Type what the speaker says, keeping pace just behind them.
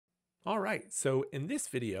All right, so in this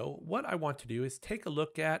video, what I want to do is take a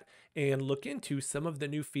look at and look into some of the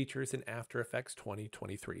new features in After Effects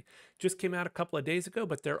 2023. Just came out a couple of days ago,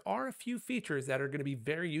 but there are a few features that are going to be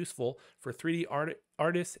very useful for 3D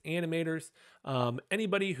artists, animators,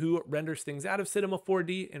 anybody who renders things out of Cinema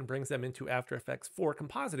 4D and brings them into After Effects for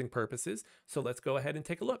compositing purposes. So let's go ahead and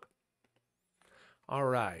take a look. All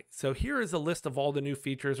right, so here is a list of all the new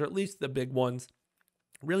features, or at least the big ones.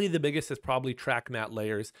 Really, the biggest is probably track matte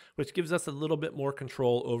layers, which gives us a little bit more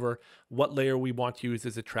control over what layer we want to use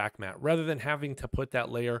as a track matte, rather than having to put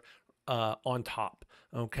that layer on top.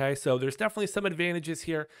 Okay, so there's definitely some advantages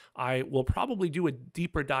here. I will probably do a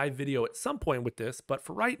deeper dive video at some point with this, but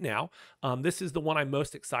for right now, this is the one I'm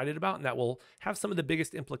most excited about, and that will have some of the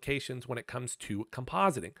biggest implications when it comes to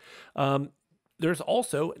compositing. There's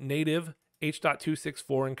also native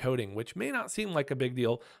H.264 encoding, which may not seem like a big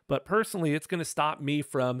deal, but personally, it's going to stop me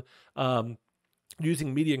from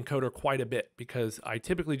using Media Encoder quite a bit because I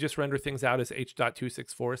typically just render things out as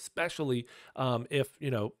H.264, especially if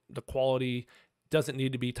the quality doesn't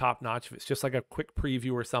need to be top notch. If it's just like a quick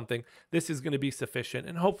preview or something, this is going to be sufficient,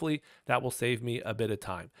 and hopefully that will save me a bit of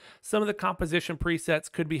time. Some of the composition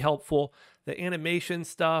presets could be helpful. The animation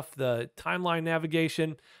stuff, the timeline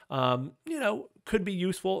navigation, could be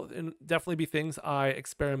useful and definitely be things I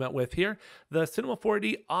experiment with here. The Cinema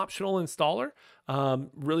 4D optional installer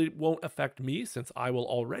really won't affect me since I will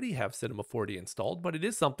already have Cinema 4D installed, but it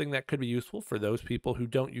is something that could be useful for those people who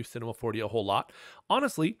don't use Cinema 4D a whole lot.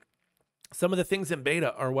 Honestly, some of the things in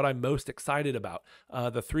beta are what I'm most excited about.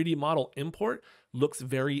 The 3D model import looks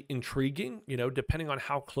very intriguing, depending on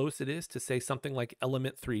how close it is to say something like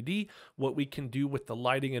Element 3D, what we can do with the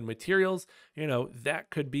lighting and materials, that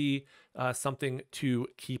could be something to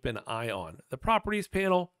keep an eye on. The properties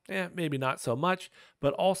panel, maybe not so much,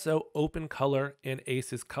 but also open color and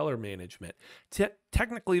ACES color management.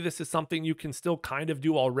 Technically, this is something you can still kind of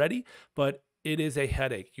do already, but it is a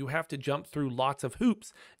headache. You have to jump through lots of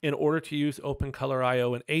hoops in order to use Open Color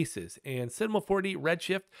IO and ACES. And Cinema 4D,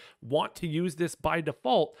 Redshift want to use this by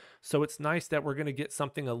default, so it's nice that we're going to get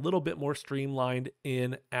something a little bit more streamlined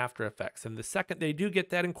in After Effects. And the second they do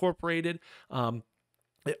get that incorporated,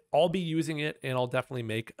 I'll be using it, and I'll definitely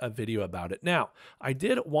make a video about it. Now, I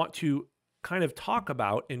did want to kind of talk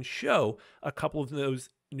about and show a couple of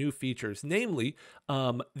those new features, namely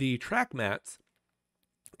the track mattes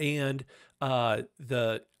and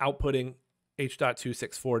the outputting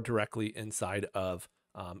H.264 directly inside of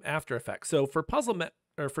After Effects. So for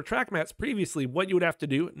for track mattes previously, what you would have to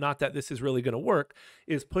do, not that this is really going to work,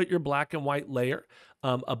 is put your black and white layer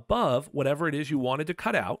above whatever it is you wanted to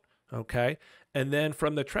cut out, okay? And then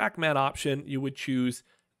from the track matte option, you would choose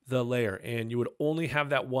the layer, and you would only have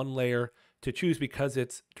that one layer to choose because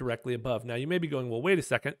it's directly above. Now you may be going, well, wait a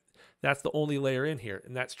second, that's the only layer in here.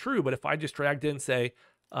 And that's true, but if I just dragged in, say,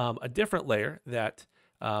 a different layer that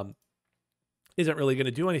isn't really going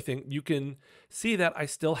to do anything, you can see that I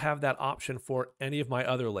still have that option for any of my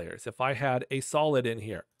other layers. If I had a solid in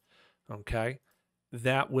here, okay,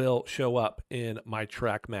 that will show up in my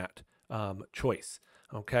track matte choice.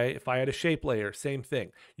 Okay, if I had a shape layer, same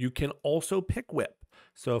thing. You can also pick whip.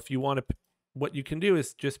 So if you want to, what you can do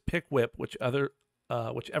is just pick whip whichever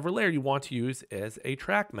layer you want to use as a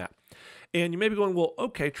track matte. And you may be going, well,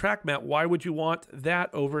 okay, track matte, why would you want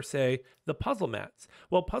that over, say, the Puzzlemattes?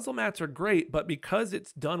 Well, Puzzlemattes are great, but because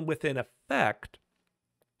it's done with an effect,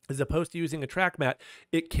 as opposed to using a track matte,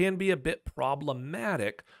 it can be a bit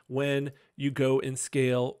problematic when you go and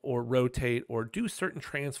scale or rotate or do certain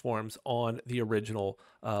transforms on the original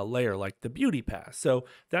layer, like the beauty pass. So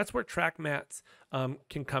that's where track mattes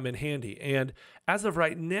can come in handy. And as of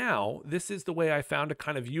right now, this is the way I found to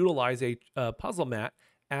kind of utilize a puzzle matte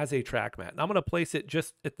as a track matte. And I'm going to place it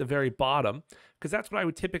just at the very bottom because that's what I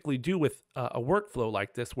would typically do with a workflow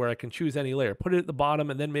like this, where I can choose any layer, put it at the bottom,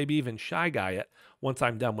 and then maybe even Shy Guy it once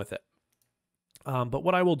I'm done with it. But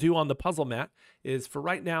what I will do on the puzzle matte is, for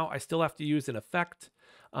right now, I still have to use an effect,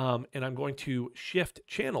 and I'm going to shift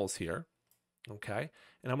channels here, okay?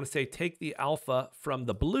 And I'm going to say take the alpha from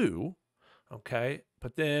the blue, okay,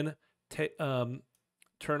 but then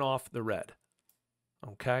turn off the red,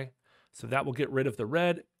 okay? So that will get rid of the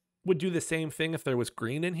red. Would do the same thing if there was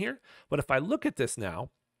green in here. But if I look at this now,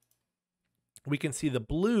 we can see the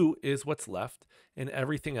blue is what's left and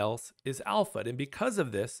everything else is alpha. And because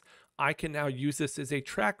of this, I can now use this as a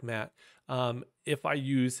track matte if I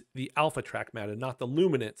use the alpha track matte and not the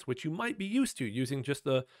luminance, which you might be used to using just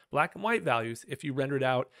the black and white values if you rendered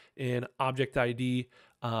out in Object ID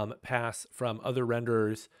pass from other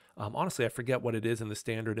renderers. Honestly, I forget what it is in the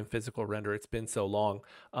standard and physical render. It's been so long.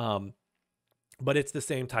 But it's the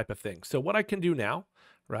same type of thing. So what I can do now,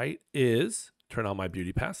 right, is turn on my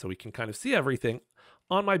beauty pass so we can kind of see everything.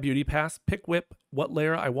 On my beauty pass, pick whip what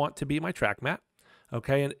layer I want to be my track mat.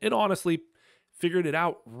 Okay, and it honestly figured it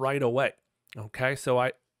out right away. Okay, so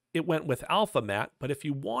it went with alpha mat, but if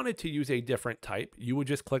you wanted to use a different type, you would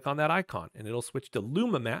just click on that icon and it'll switch to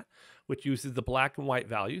luma mat, which uses the black and white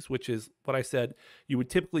values, which is what I said you would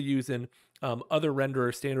typically use in other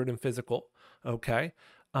renderers, standard and physical. Okay,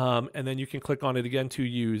 and then you can click on it again to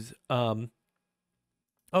use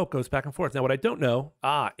oh, it goes back and forth. Now, what I don't know,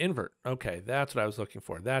 invert. Okay, that's what I was looking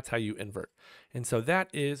for. That's how you invert. And so that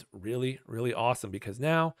is really, really awesome because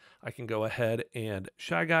now I can go ahead and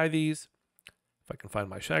Shy Guy these. If I can find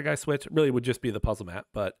my Shy Guy switch, it really would just be the puzzle mat,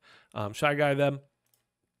 but Shy Guy them.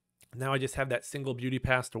 Now I just have that single beauty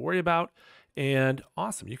pass to worry about. And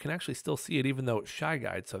awesome, you can actually still see it even though it's Shy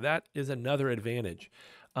Guide. So that is another advantage.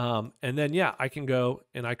 And then, yeah, I can go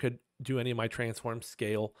and I could do any of my transforms,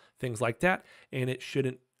 scale, things like that, and it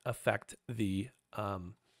shouldn't affect the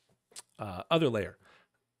other layer,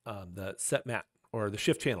 the set mat or the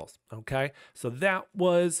shift channels. Okay, so that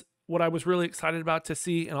was what I was really excited about to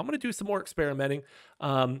see, and I'm going to do some more experimenting.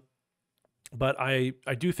 But I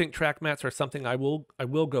do think track mats are something I will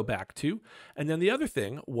go back to. And then the other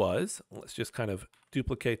thing was, let's just kind of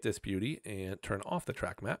duplicate this beauty and turn off the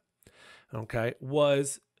track mat. Okay,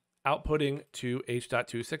 was outputting to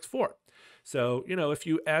H.264. So, you know, if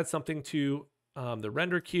you add something to the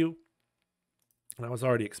render queue, and I was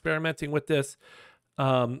already experimenting with this,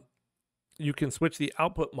 you can switch the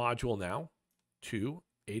output module now to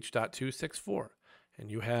H.264, and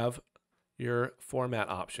you have your format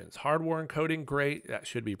options. Hardware encoding, great. That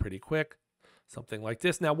should be pretty quick. Something like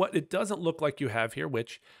this. Now, what it doesn't look like you have here,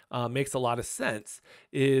 which makes a lot of sense,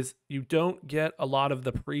 is you don't get a lot of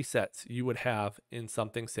the presets you would have in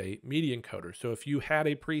something, say, Media Encoder. So if you had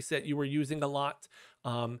a preset you were using a lot,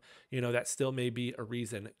 you know, that still may be a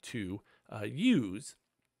reason to use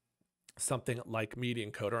something like Media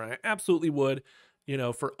Encoder. And I absolutely would, you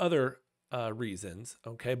know, for other reasons,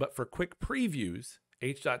 okay? But for quick previews,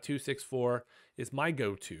 H.264 is my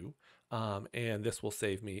go-to. And this will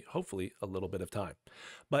save me, hopefully, a little bit of time.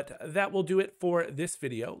 But that will do it for this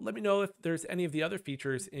video. Let me know if there's any of the other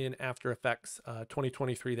features in After Effects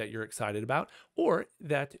 2023 that you're excited about, or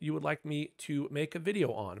that you would like me to make a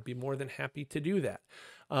video on. I'd be more than happy to do that.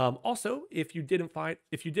 Also, if you did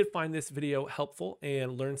find this video helpful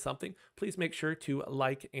and learn something, please make sure to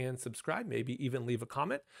like and subscribe, maybe even leave a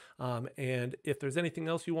comment. And if there's anything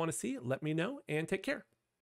else you want to see, let me know, and take care.